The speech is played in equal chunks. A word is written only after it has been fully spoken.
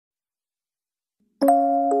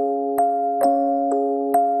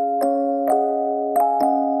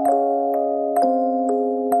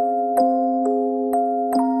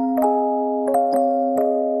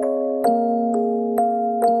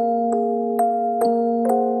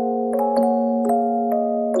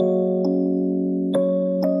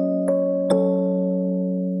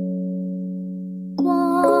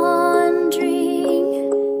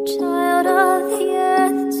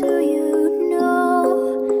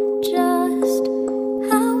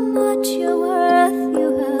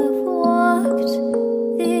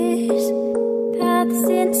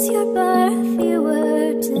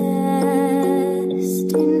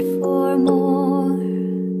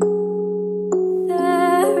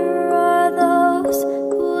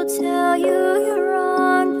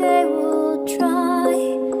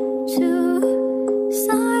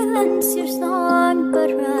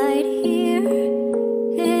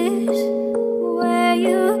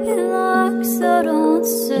belong, so don't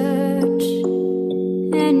search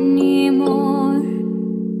anymore.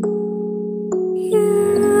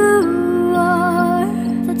 You are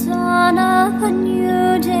the dawn of a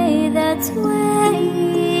new day that's waking,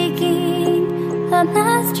 a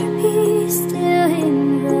masterpiece still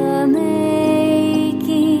in the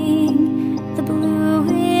making, the blue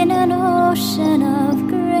in an ocean of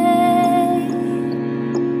gray.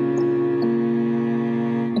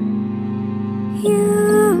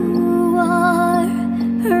 You are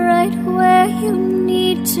right where you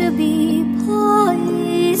need to be,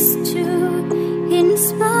 poised to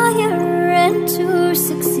inspire and to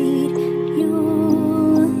succeed.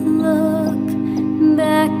 You'll look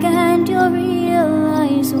back and you'll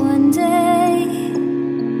realize one day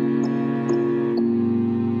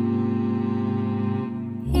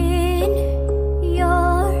in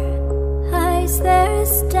your eyes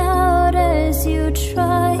there's doubt as you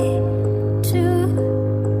try to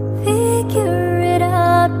figure it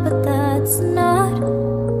out, but that's not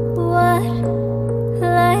what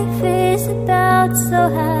life is about. So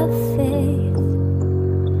have faith,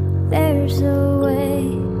 there's a way.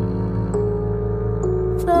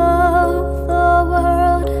 Though the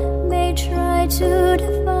world may try to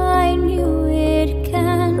define you, it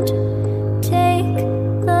can't take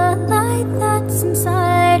the light that's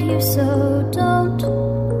inside you. So don't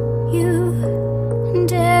you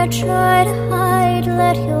dare try to hide,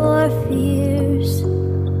 let your fears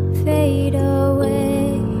fade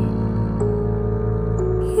away.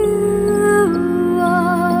 You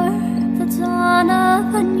are the dawn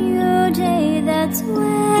of a new day that's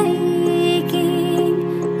waking,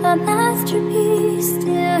 a masterpiece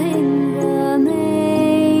still in the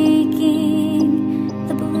making,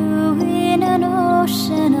 the blue in an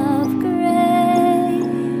ocean of gray.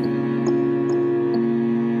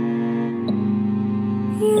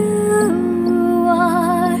 You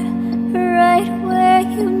are right where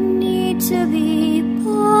you need to be,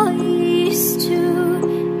 poised to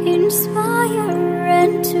inspire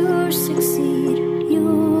and to succeed.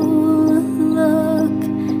 You'll look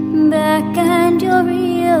back and you'll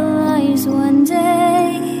realize one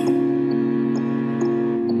day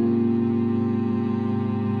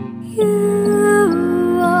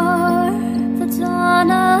you are the dawn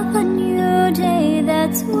of a new day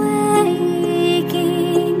that's waking,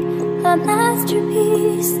 a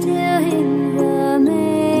masterpiece still in the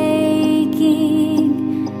making,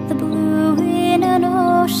 the blue in an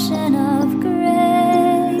ocean of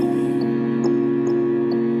gray.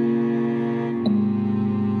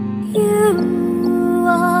 You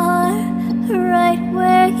are right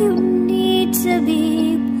where you need to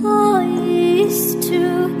be, poised to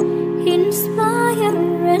inspire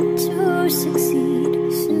and to succeed.